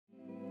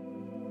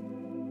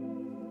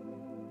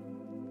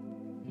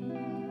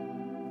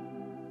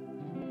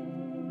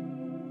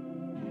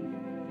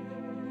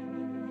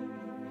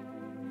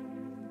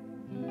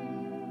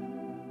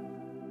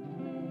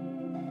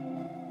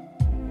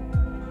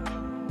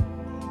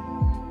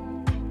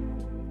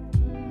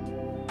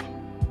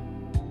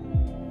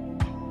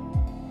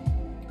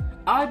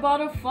I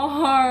bought a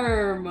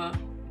farm!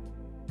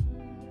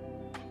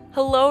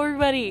 Hello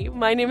everybody,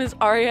 my name is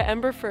Aria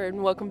Emberford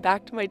and welcome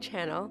back to my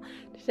channel.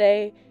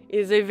 Today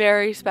is a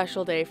very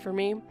special day for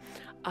me.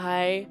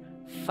 I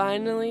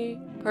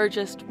finally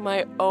purchased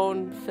my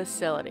own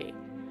facility.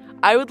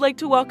 I would like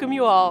to welcome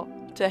you all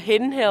to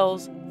Hidden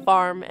Hills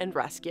Farm and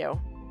Rescue.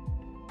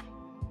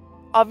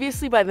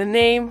 Obviously by the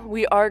name,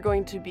 we are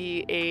going to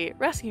be a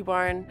rescue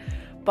barn,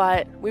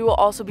 but we will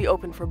also be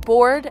open for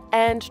board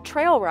and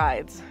trail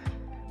rides.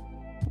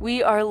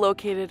 We are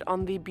located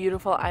on the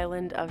beautiful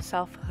island of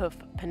South Hoof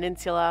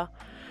Peninsula.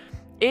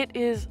 It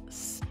is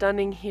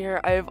stunning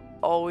here. I've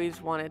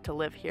always wanted to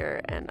live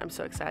here and I'm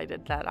so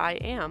excited that I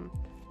am.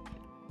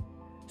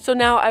 So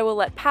now I will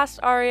let past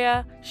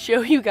Aria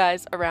show you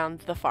guys around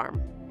the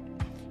farm.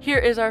 Here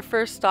is our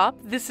first stop.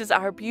 This is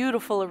our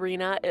beautiful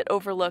arena. It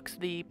overlooks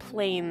the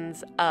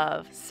plains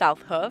of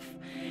South Hoof.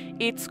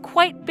 It's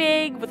quite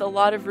big with a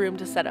lot of room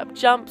to set up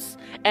jumps,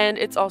 and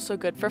it's also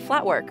good for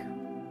flat work.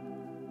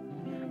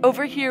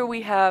 Over here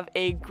we have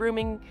a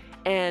grooming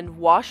and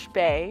wash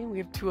bay. We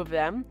have two of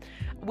them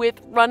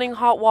with running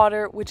hot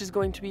water, which is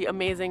going to be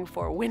amazing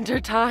for winter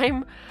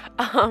time.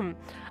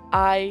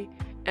 I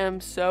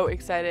am so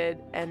excited,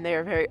 and they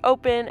are very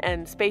open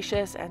and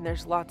spacious, and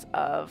there's lots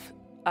of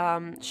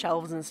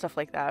shelves and stuff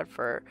like that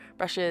for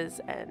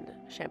brushes and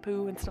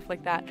shampoo and stuff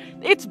like that.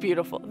 It's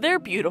beautiful. They're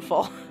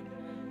beautiful.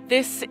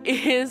 This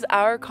is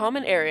our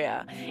common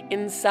area.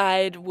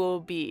 Inside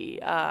will be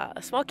a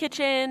small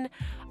kitchen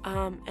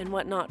and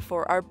whatnot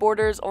for our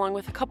boarders, along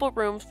with a couple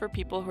rooms for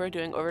people who are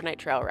doing overnight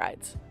trail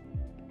rides.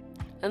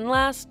 And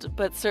last,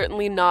 but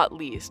certainly not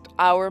least,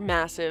 our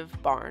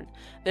massive barn.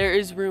 There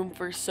is room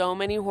for so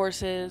many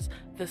horses.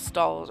 The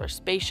stalls are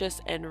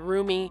spacious and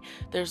roomy.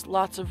 There's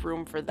lots of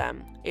room for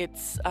them.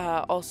 It's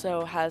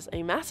also has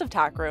a massive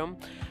tack room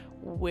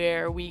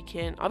where we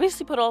can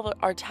obviously put all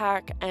our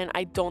tack, and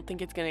I don't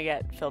think it's gonna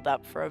get filled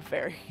up for a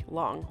very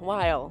long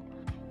while.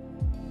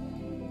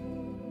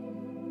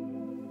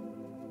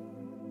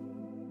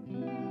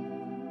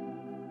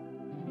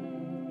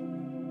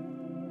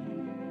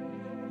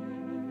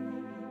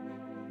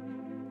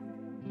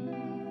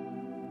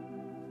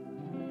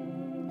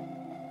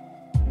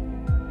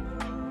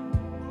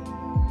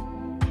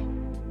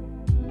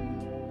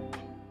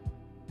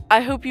 I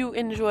hope you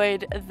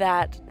enjoyed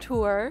that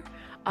tour.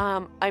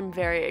 I'm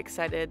very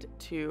excited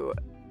to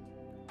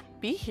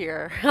be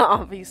here,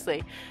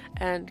 obviously,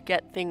 and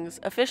get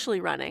things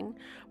officially running.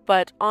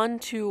 But on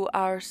to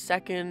our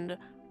second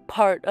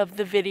part of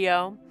the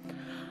video.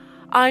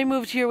 I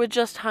moved here with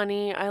just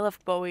Honey. I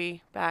left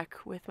Bowie back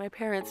with my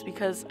parents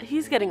because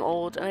he's getting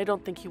old and I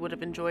don't think he would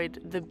have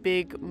enjoyed the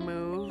big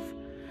move.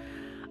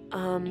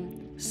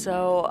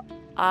 So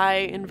I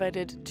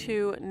invited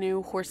two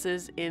new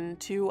horses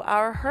into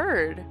our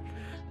herd.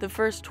 The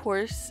first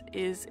horse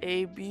is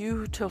a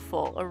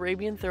beautiful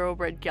Arabian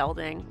thoroughbred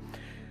gelding.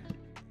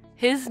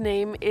 His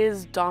name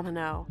is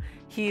Domino.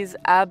 He's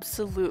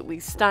absolutely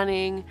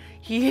stunning.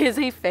 He is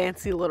a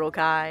fancy little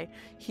guy.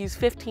 He's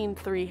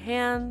 15-3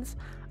 hands,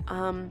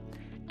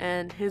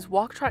 and his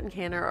walk, trot, and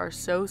canter are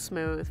so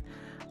smooth.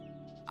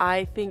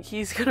 I think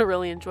he's gonna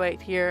really enjoy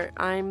it here.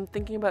 I'm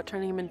thinking about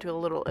turning him into a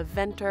little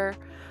eventer,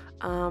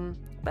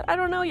 but I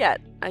don't know yet.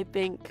 I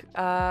think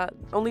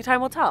only time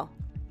will tell.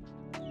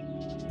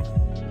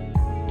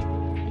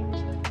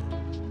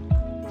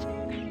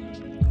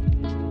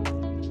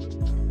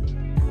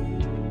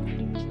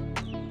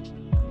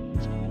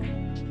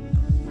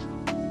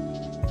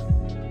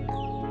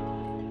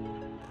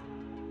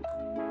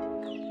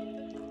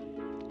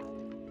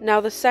 Now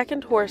the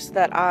second horse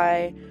that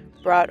I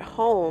brought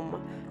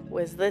home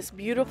was this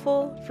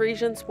beautiful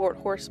Frisian sport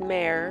horse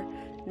mare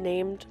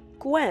named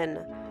Gwen.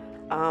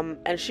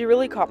 And she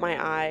really caught my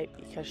eye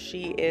because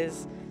she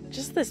is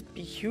just this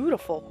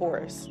beautiful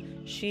horse.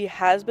 She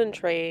has been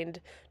trained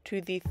to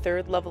the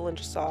 3rd level in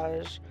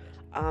dressage,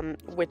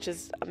 which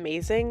is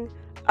amazing.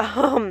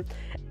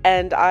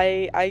 And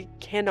I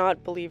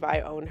cannot believe I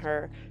own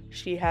her.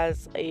 She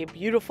has a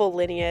beautiful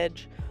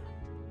lineage.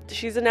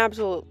 She's an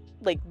absolute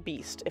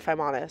beast, if I'm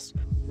honest.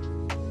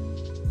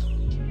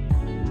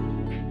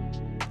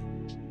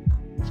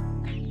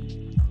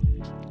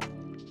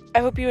 I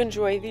hope you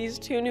enjoy these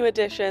two new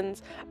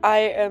additions. I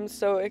am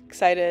so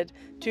excited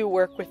to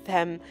work with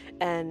them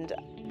and,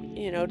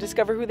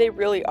 discover who they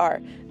really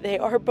are. They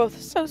are both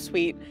so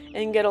sweet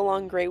and get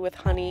along great with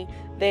Honey.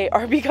 They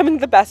are becoming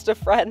the best of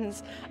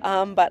friends,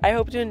 but I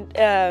hope to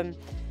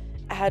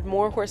add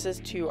more horses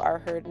to our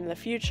herd in the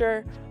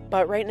future.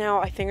 But right now,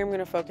 I think I'm going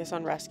to focus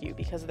on rescue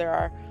because there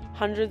are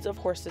hundreds of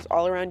horses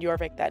all around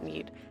Jorvik that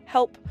need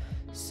help.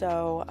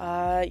 So,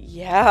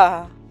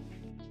 yeah.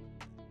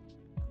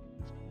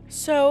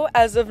 So,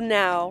 as of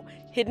now,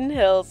 Hidden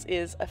Hills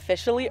is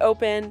officially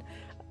open.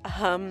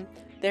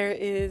 There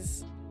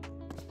is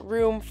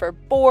room for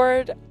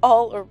board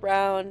all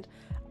around.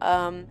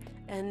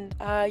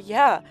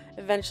 Yeah,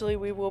 eventually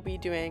we will be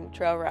doing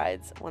trail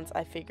rides once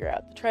I figure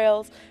out the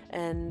trails.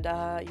 And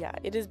yeah,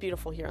 it is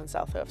beautiful here on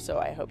South Hoof, so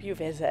I hope you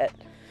visit.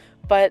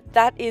 But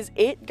that is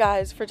it,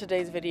 guys, for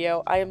today's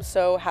video. I am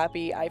so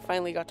happy I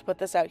finally got to put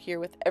this out here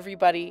with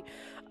everybody.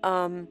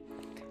 There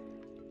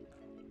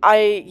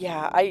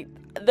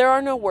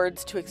are no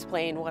words to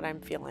explain what I'm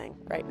feeling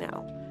right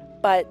now.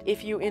 But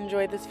if you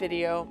enjoyed this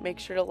video, make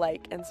sure to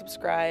like and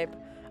subscribe.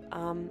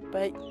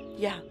 But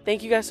yeah,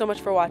 thank you guys so much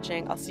for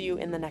watching. I'll see you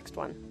in the next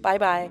one. Bye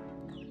bye.